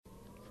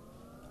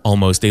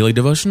Almost Daily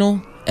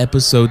Devotional,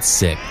 Episode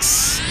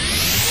 6.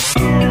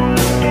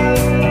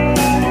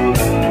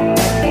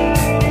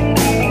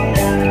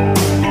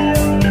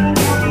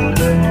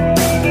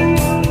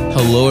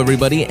 Hello,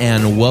 everybody,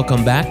 and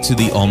welcome back to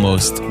the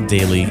Almost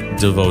Daily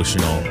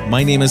Devotional.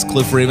 My name is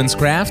Cliff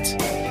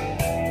Ravenscraft,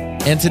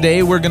 and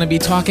today we're going to be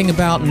talking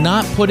about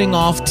not putting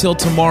off till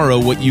tomorrow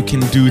what you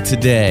can do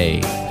today.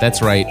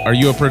 That's right. Are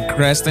you a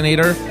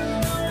procrastinator?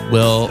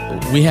 Well,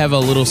 we have a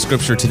little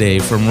scripture today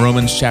from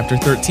Romans chapter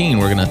 13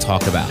 we're going to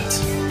talk about.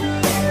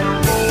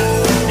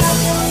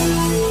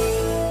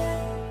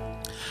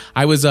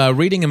 I was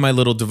reading in my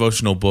little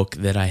devotional book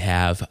that I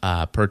have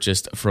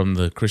purchased from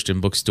the Christian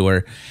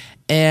bookstore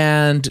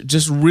and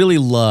just really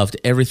loved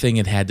everything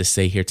it had to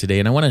say here today,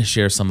 and I want to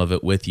share some of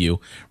it with you.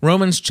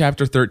 Romans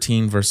chapter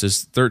 13,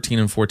 verses 13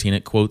 and 14,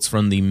 it quotes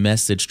from the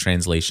Message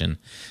translation.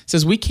 It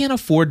says, "We can't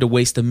afford to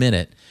waste a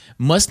minute,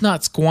 must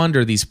not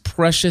squander these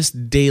precious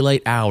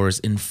daylight hours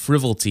in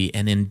frivolity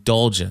and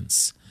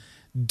indulgence.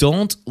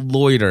 Don't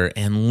loiter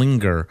and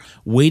linger,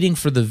 waiting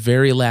for the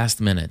very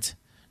last minute.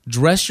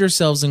 Dress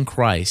yourselves in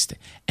Christ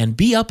and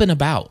be up and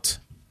about."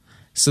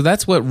 So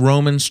that's what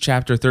Romans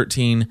chapter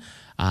 13,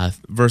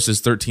 verses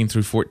 13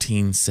 through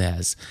 14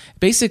 says.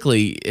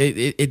 Basically,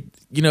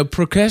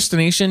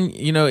 procrastination,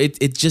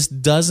 it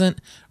just doesn't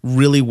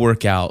really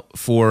work out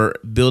for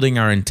building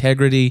our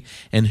integrity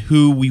and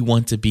who we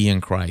want to be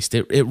in Christ.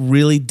 It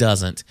really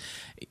doesn't.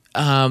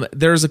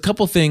 There's a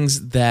couple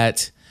things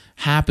that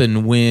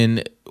happen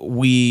when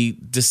we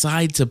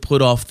decide to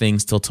put off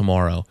things till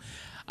tomorrow.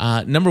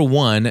 Number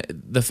one,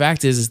 the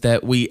fact is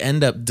that we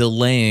end up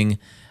delaying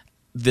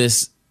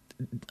this,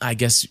 I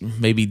guess,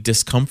 maybe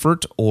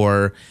discomfort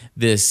or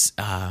this,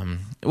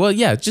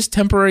 just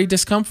temporary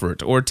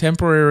discomfort or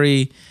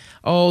temporary,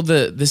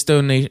 this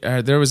donation.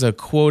 There was a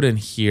quote in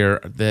here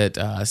that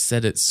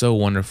said it so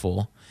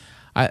wonderful.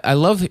 I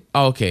love,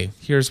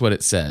 here's what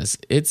it says.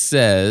 It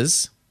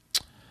says,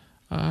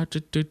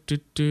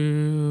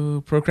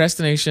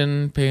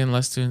 procrastination, paying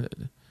less to,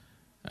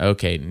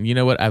 okay, you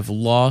know what? I've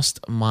lost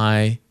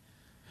my,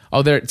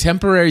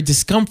 temporary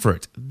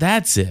discomfort.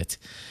 That's it.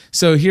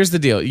 So here's the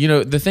deal.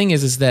 The thing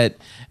is that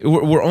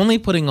we're only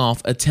putting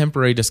off a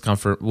temporary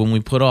discomfort when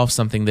we put off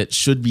something that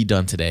should be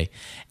done today.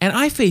 And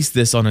I face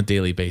this on a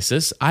daily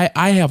basis.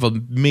 I have a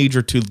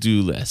major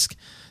to-do list.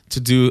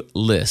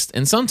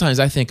 And sometimes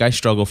I think I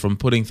struggle from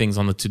putting things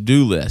on the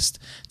to-do list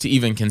to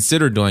even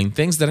consider doing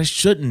things that I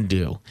shouldn't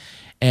do.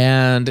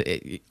 And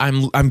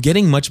I'm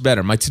getting much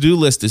better. My to-do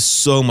list is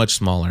so much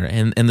smaller,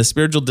 and the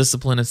spiritual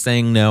discipline is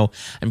saying no.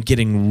 I'm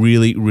getting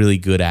really, really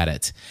good at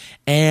it.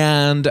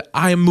 And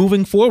I am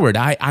moving forward.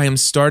 I am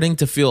starting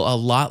to feel a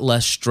lot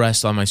less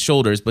stress on my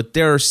shoulders, but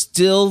there are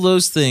still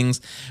those things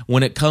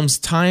when it comes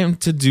time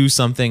to do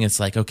something. It's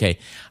like, okay,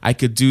 I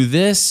could do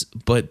this,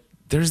 but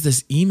there's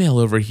this email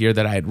over here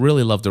that I'd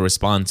really love to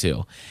respond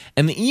to.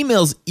 And the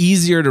email's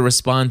easier to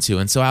respond to,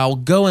 and so I'll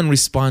go and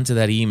respond to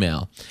that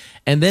email.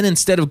 And then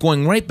instead of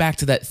going right back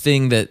to that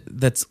thing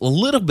that's a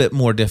little bit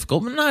more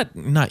difficult,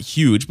 not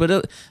huge,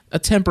 but a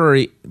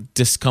temporary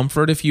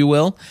discomfort, if you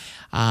will,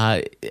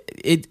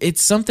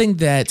 it's something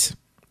that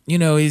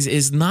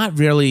is not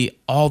really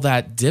all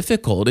that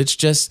difficult. It's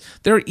just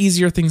there are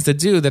easier things to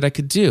do that I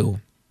could do.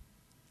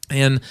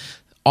 And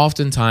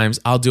oftentimes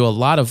I'll do a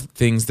lot of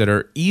things that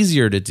are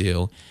easier to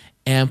do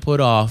and put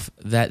off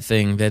that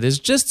thing that is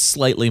just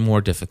slightly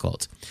more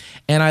difficult.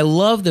 And I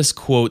love this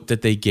quote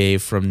that they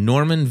gave from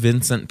Norman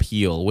Vincent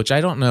Peale, which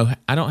I don't know,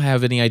 I don't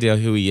have any idea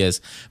who he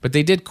is, but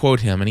they did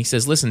quote him, and he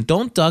says, "Listen,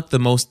 don't duck the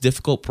most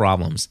difficult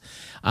problems.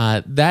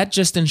 That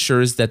just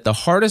ensures that the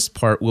hardest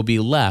part will be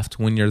left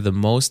when you're the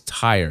most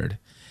tired.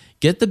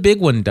 Get the big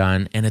one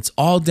done, and it's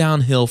all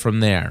downhill from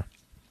there."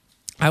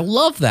 I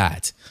love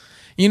that.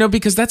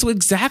 Because that's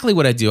exactly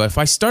what I do. If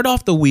I start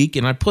off the week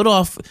and I put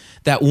off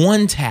that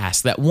one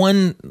task, that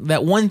one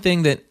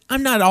thing that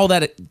I'm not all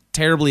that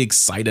terribly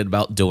excited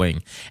about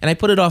doing, and I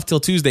put it off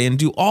till Tuesday and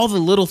do all the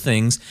little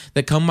things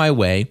that come my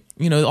way,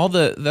 all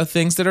the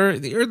things that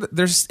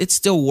it's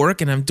still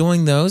work, and I'm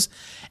doing those,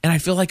 and I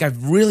feel like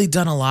I've really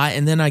done a lot,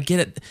 and then I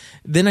get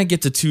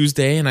to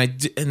Tuesday,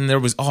 and there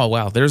was,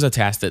 there's a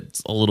task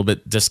that's a little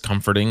bit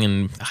discomforting,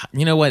 and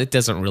you know what, it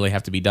doesn't really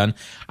have to be done.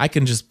 I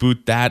can just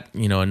boot that,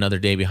 another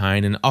day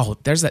behind, and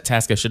there's that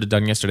task I should have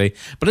done yesterday,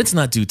 but it's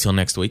not due till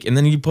next week, and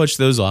then you push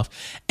those off,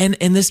 and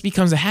this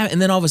becomes a habit,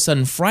 and then all of a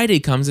sudden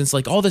Friday comes, and it's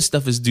like all this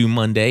stuff is due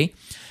Monday,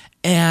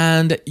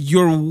 and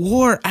you're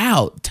wore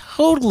out,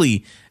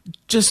 totally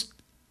just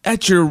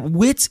at your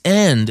wit's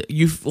end.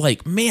 You've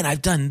like, man,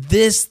 I've done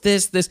this,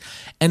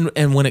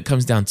 and when it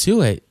comes down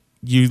to it,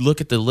 you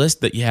look at the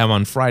list that you have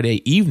on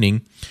Friday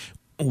evening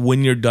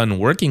when you're done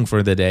working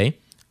for the day,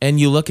 and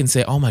you look and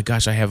say, oh my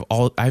gosh, I have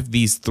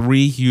these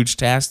 3 huge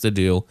tasks to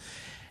do,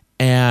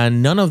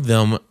 and none of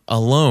them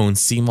alone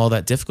seem all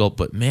that difficult,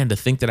 but man, to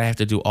think that I have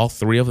to do all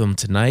 3 of them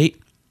tonight,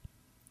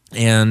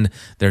 and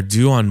they're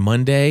due on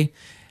Monday,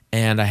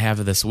 and I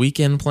have this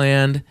weekend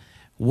planned.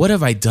 What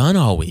have I done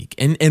all week?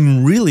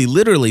 And really,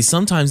 literally,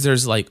 sometimes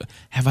there's like,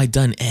 have I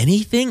done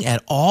anything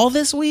at all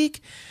this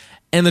week?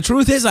 And the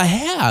truth is I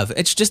have.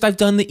 It's just I've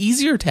done the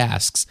easier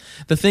tasks,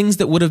 the things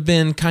that would have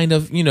been kind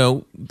of,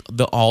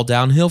 the all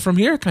downhill from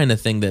here kind of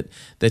thing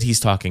that he's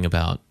talking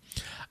about.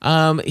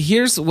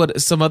 Here's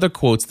what some other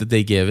quotes that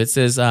they give. It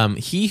says,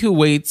 he who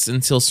waits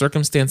until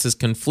circumstances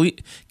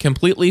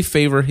completely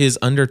favor his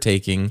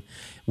undertaking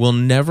will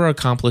never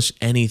accomplish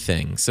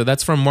anything. So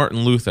that's from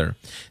Martin Luther.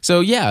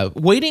 So yeah,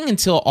 waiting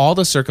until all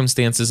the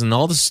circumstances and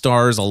all the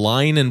stars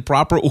align in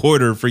proper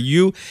order for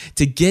you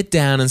to get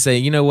down and say,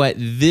 you know what,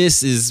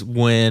 this is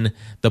when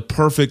the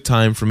perfect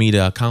time for me to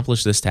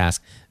accomplish this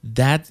task,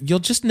 that you'll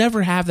just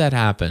never have that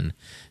happen.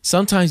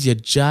 Sometimes you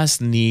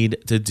just need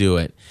to do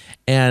it.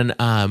 And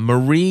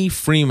Marie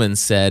Freeman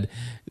said,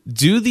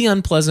 do the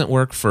unpleasant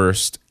work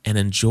first and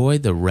enjoy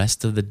the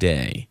rest of the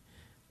day.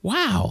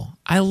 Wow,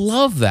 I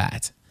love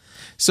that.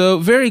 So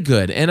very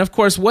good. And of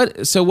course, what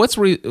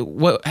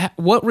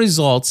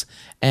results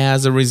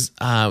as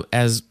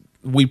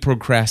we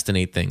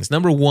procrastinate things?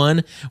 Number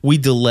one, we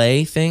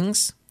delay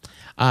things.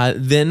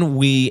 Then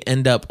we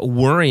end up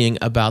worrying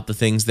about the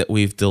things that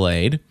we've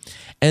delayed,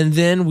 and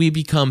then we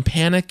become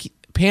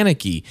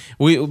panicky.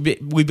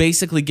 We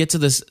basically get to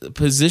this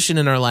position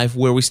in our life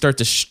where we start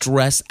to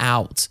stress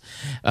out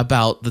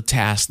about the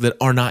tasks that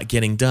are not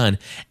getting done.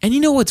 And you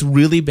know what's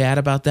really bad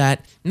about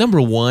that? Number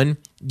one,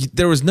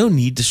 there was no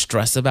need to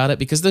stress about it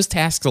because those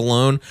tasks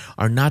alone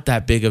are not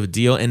that big of a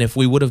deal. And if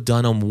we would have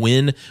done them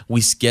when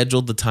we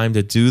scheduled the time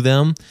to do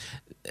them,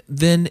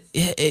 then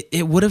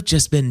it would have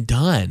just been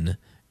done.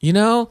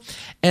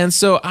 And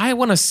so I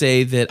want to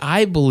say that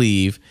I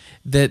believe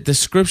that the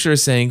scripture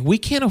is saying we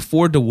can't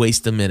afford to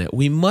waste a minute.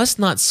 We must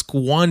not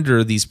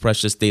squander these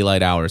precious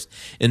daylight hours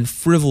in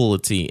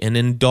frivolity and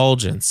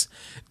indulgence.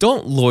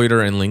 Don't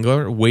loiter and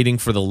linger waiting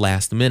for the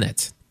last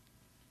minute.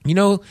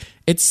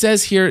 It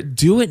says here,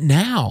 do it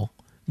now.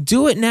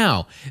 Do it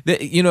now.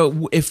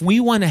 If we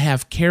want to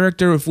have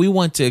character, if we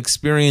want to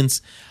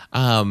experience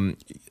a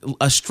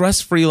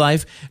stress-free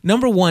life,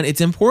 number one,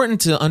 it's important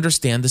to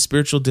understand the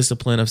spiritual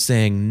discipline of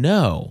saying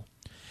no.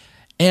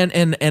 And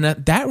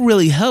that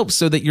really helps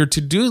so that your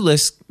to-do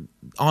list,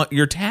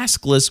 your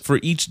task list for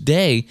each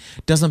day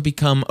doesn't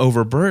become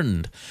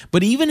overburdened.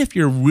 But even if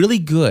you're really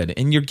good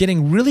and you're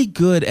getting really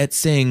good at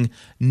saying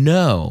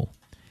no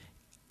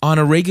on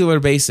a regular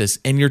basis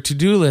and your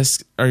to-do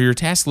list or your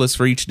task list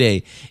for each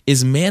day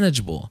is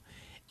manageable,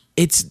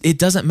 it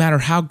doesn't matter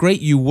how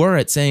great you were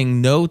at saying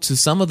no to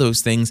some of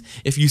those things.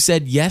 If you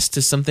said yes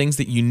to some things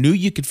that you knew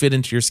you could fit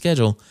into your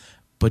schedule,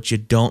 but you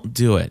don't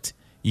do it,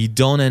 you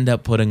don't end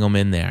up putting them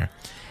in there.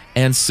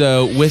 And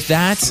so with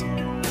that,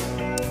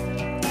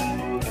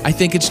 I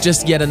think it's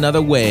just yet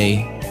another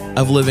way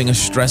of living a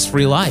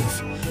stress-free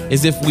life,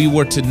 is if we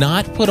were to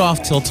not put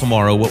off till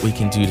tomorrow what we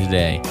can do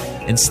today,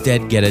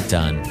 instead get it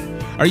done.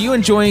 Are you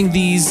enjoying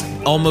these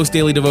almost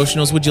daily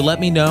devotionals? Would you let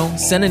me know?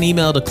 Send an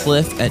email to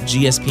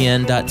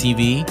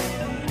cliff@gspn.tv.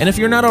 And if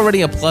you're not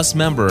already a Plus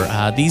member,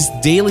 these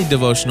daily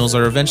devotionals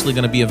are eventually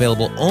going to be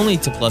available only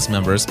to Plus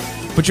members,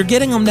 but you're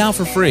getting them now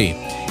for free.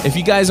 If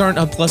you guys aren't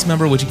a Plus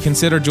member, would you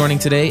consider joining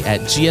today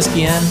at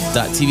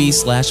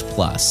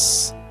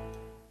gspn.tv/plus?